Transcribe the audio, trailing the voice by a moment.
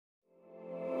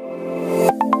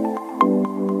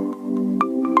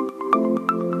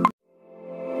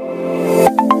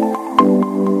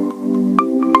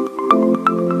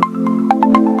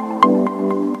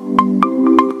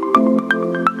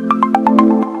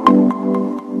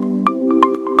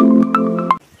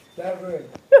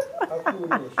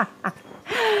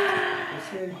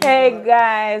Hey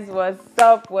guys, what's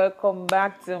up? Welcome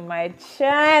back to my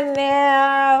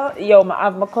channel. Yo, I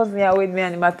have my cousin here with me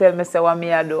and he tell me say what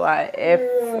me I do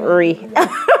free.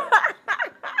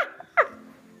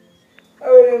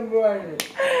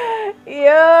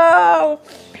 Yo.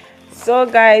 So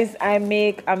guys, I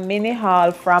make a mini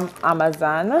haul from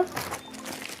Amazon.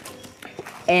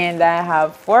 And I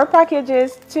have 4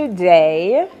 packages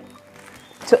today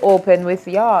to open with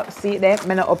y'all. See them?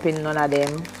 I'm not open none of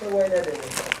them.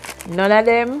 None of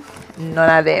them.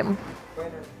 None of them.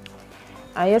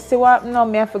 And you see what? No,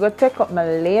 me have to go take up my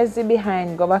lazy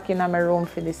behind. Go back in my room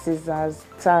for the scissors.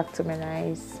 Talk to me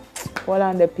nice. Hold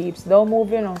on the peeps. Don't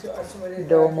move, you know.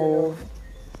 Don't move.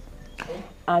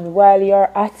 And while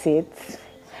you're at it,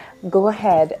 go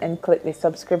ahead and click the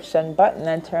subscription button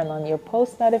and turn on your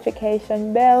post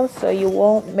notification bell so you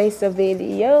won't miss a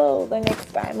video the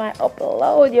next time I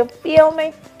upload. You feel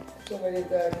me?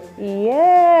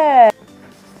 Yeah.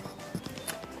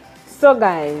 So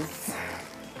guys,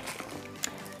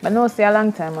 I know it's a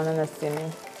long time I don't see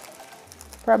me.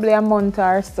 Probably a month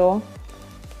or so.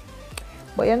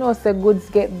 But you know, the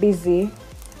goods get busy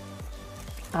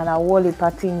and a whole heap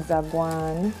of things are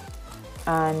going,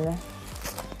 and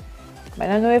I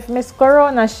don't know if Miss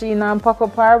Corona she not pack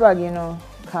up her bag, you know,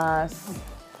 cause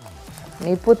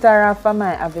me put her off of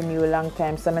my avenue a long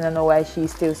time, so I don't know why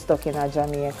she's still stuck in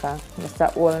Jamaica.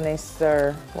 Mr. Oldness,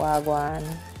 sir, wagwan.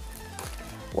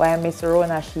 Why Miss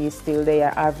Rona she's still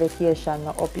there? Our vacation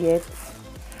not up yet.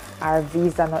 Our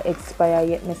visa not expire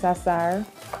yet, Mr. Sir.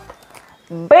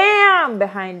 Bam!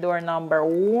 Behind door number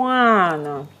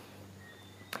 1.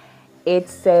 It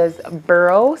says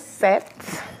Brow Set.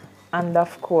 And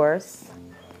of course,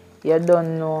 you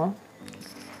don't know,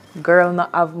 girl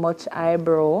not have much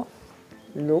eyebrow.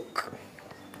 Look.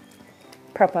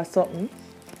 Proper something.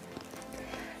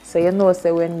 So you know,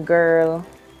 say when girl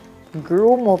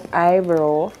groom up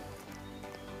eyebrow,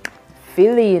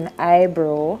 fill in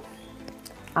eyebrow,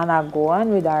 and I go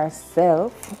on with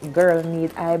herself, girl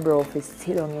need eyebrow to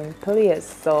sit on in place.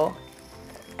 So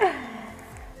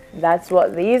that's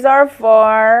what these are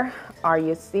for. Are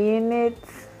you seeing it?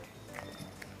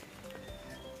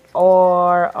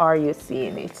 Or are you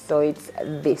seeing it? So it's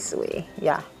this way,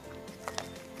 yeah.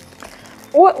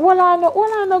 What I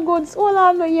know goods, all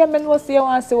I know Yemen was you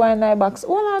want to see one in box.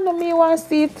 All I know me want to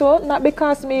see it too, not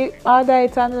because me order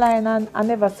it online and I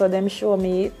never saw them show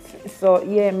me it. So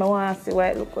yeah, me want to see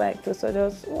what it look like too. So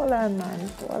just hold on, man,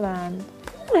 hold on.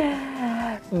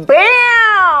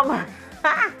 Bam!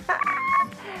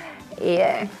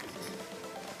 Yeah.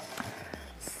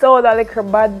 So the little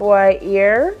bad boy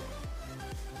here.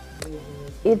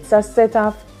 It's a set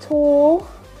of 2,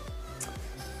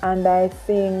 and I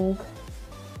think,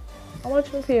 how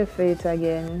much we pay for it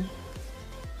again?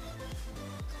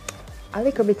 A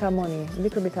little bit of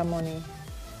money,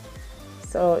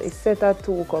 So it's set of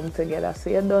 2 come together. So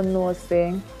you don't know,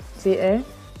 say, see,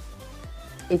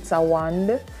 it's a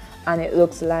wand, and it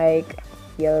looks like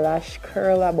your lash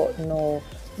curler, but no,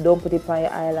 don't put it on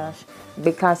your eyelash.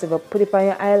 Because if you put it on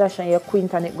your eyelash and you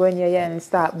quint and it go in your ear and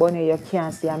start burning, you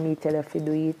can't see me tell you if you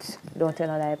do it. Don't tell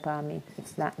no lie upon me.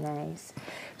 It's not nice.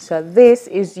 So this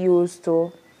is used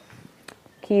to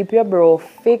keep your brow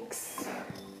fixed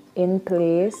in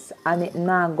place and it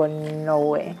not go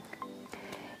nowhere.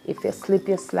 If you slip,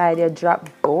 you slide, you drop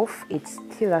both, it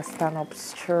still a stand up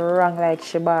strong like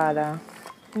Shibada.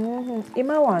 You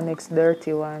might want next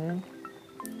dirty one.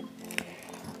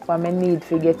 But I need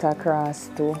to get across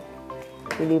too.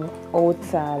 With him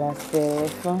outside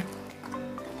herself.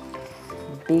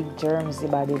 Big germsy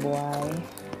body boy.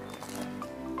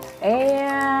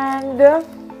 And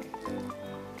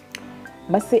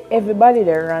I see everybody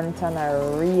that rant and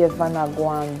a rave and a go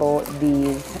on about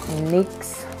these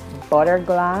NYX butter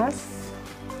glass.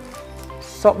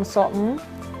 Something.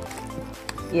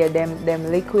 Yeah,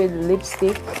 them liquid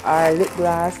lipstick or lip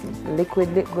gloss,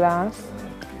 liquid lip gloss.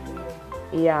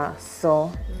 Yeah,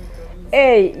 so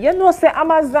hey, you know, say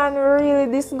Amazon really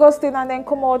disgusting and then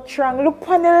come out strong. Look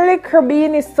on the liquor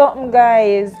bean is something,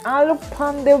 guys. And look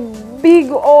on the big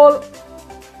old.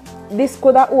 This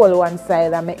could have all one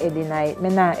side of my head in it. Me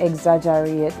not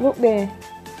exaggerate. Look there.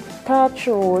 Talk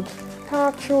throat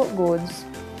goods.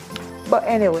 But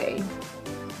anyway,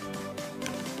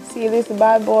 see this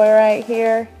bad boy right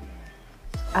here?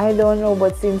 I don't know,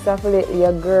 but since I feel like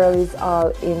your girl is all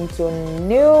into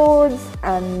nudes,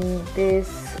 and this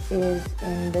is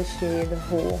in the shade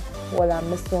Who. Well, I'm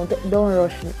don't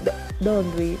rush me.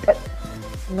 Don't do it.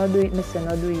 No do it, mister.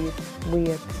 No do it.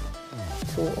 Wait.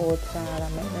 Too outside.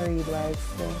 I'm not read what it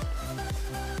says.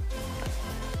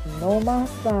 No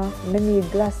master. I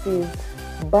need glasses.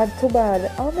 Bad to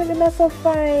bad. Oh, maybe not so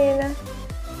fine.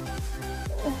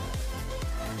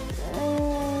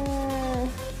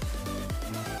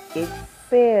 It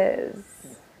says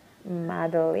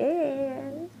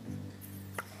Madeleine.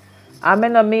 I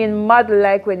mean model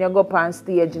like when you go up on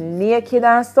stage naked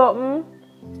and something.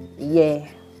 Yeah.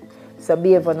 So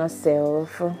behave on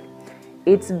yourself.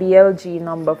 It's BLG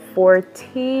number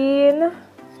 14.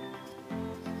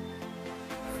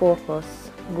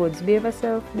 Focus. Goods. Behave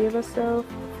yourself. Behave yourself.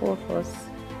 Focus.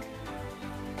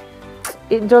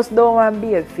 It just don't want to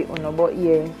be a fit, but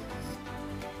yeah.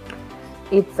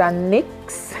 It's a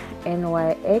NYX.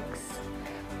 NYX.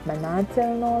 But not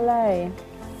tell no lie.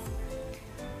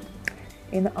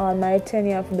 In all my 10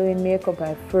 years of doing makeup,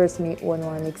 I first make one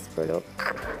NYX product.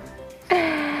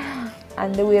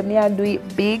 And the way I do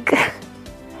it big,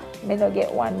 me not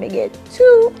get one, me get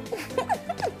two.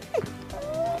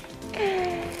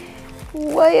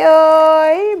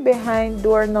 Why? Behind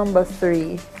door number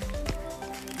 3.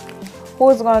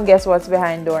 Who's gonna guess what's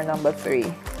behind door number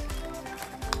 3?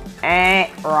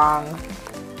 Wrong.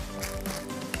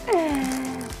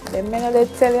 Let me know they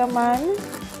tell you, man.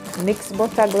 NYX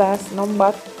butter glass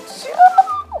number 2.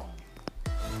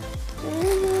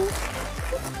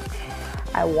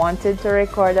 I wanted to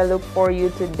record a look for you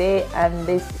today, and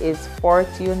this is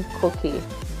Fortune Cookie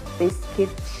Biscuit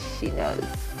Chinos.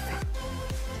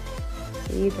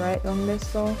 See it right down there,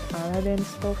 so all of them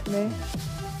stuff there.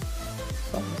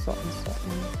 Something.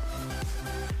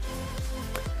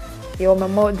 Yo, my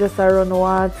mouth just run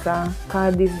water,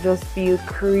 cause this just feel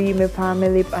creamy on my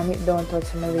lip and it don't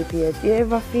touch my lip yet. You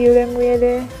ever feel them way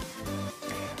there?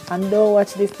 And don't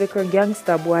watch this little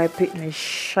gangster boy pick me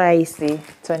shicey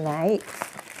tonight.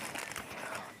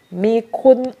 Me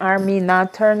couldn't or me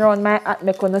not turn around my hat,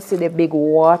 me couldn't see the big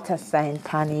water sign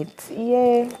on it.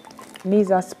 Yeah,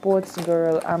 me's a sports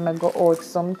girl and I go out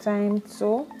sometime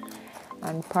too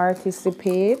and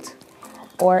participate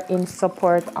or in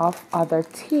support of other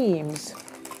teams.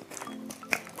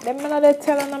 Them another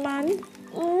telling a man.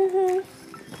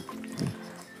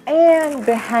 And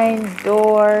behind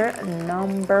door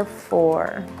number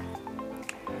 4,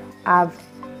 I've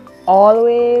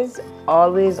always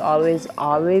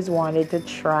wanted to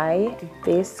try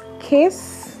this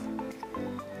Kiss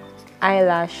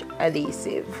eyelash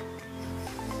adhesive.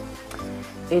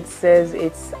 It says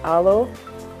it's aloe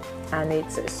and it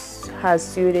has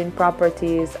soothing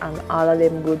properties and all of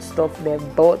them good stuff there,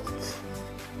 but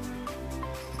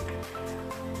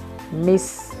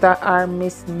Mr. or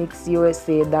Miss NYX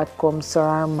USA that comes to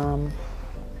our mom.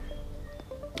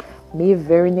 Me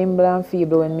very nimble and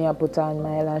feeble when me I put on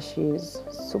my lashes.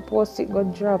 Suppose it go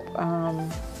drop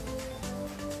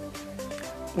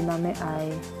in my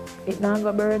eye. It not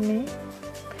go burn me.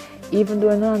 Even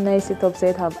though I know nice it up, so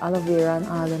it have aloe vera and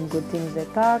all them good things they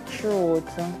talk through.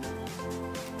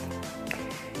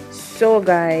 So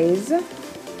guys,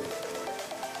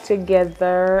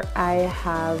 together I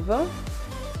have,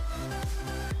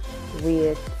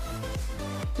 wait,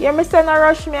 you me say no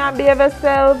rush me and behave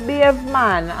yourself, behave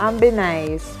man and be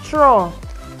nice. True.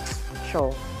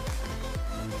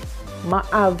 I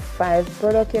have 5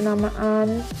 products in my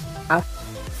hand.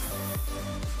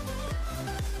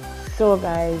 So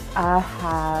guys, I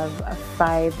have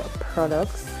 5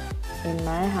 products in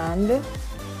my hand.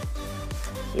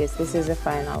 Yes, this is the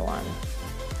final one.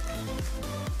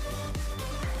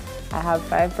 I have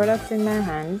 5 products in my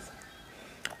hands,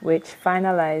 which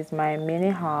finalized my mini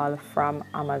haul from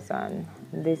Amazon.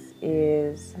 This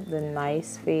is the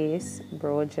NiceFace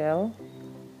Brow Gel,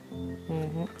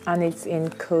 and it's in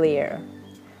clear.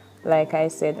 Like I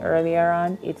said earlier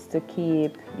on, it's to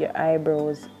keep your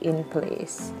eyebrows in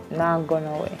place, not gone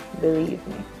away, believe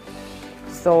me.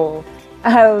 So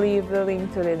I'll leave the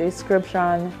link to the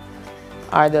description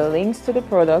or the links to the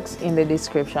products in the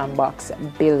description box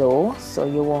below, so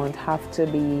you won't have to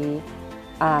be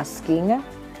asking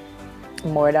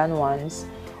more than once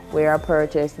where I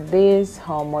purchased this,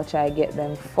 how much I get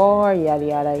them for, yada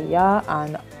yada yada,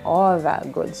 and all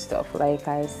that good stuff. Like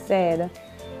I said,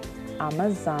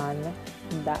 Amazon.com.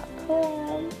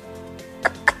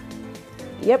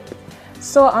 Yep.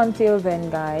 So until then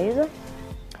guys,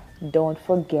 don't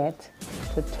forget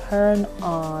to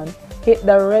hit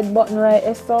the red button right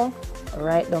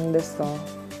down this so.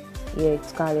 Yeah,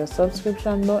 it's called your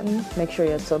subscription button. Make sure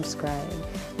you subscribe.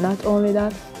 Not only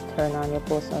that, turn on your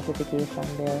post notification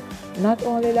bell. Not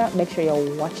only that, make sure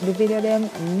you watch the video them.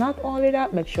 Not only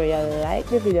that, make sure you like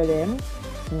the video them.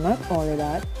 Not only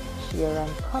that, share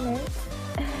and comment.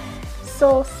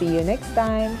 So see you next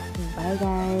time. Bye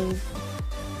guys.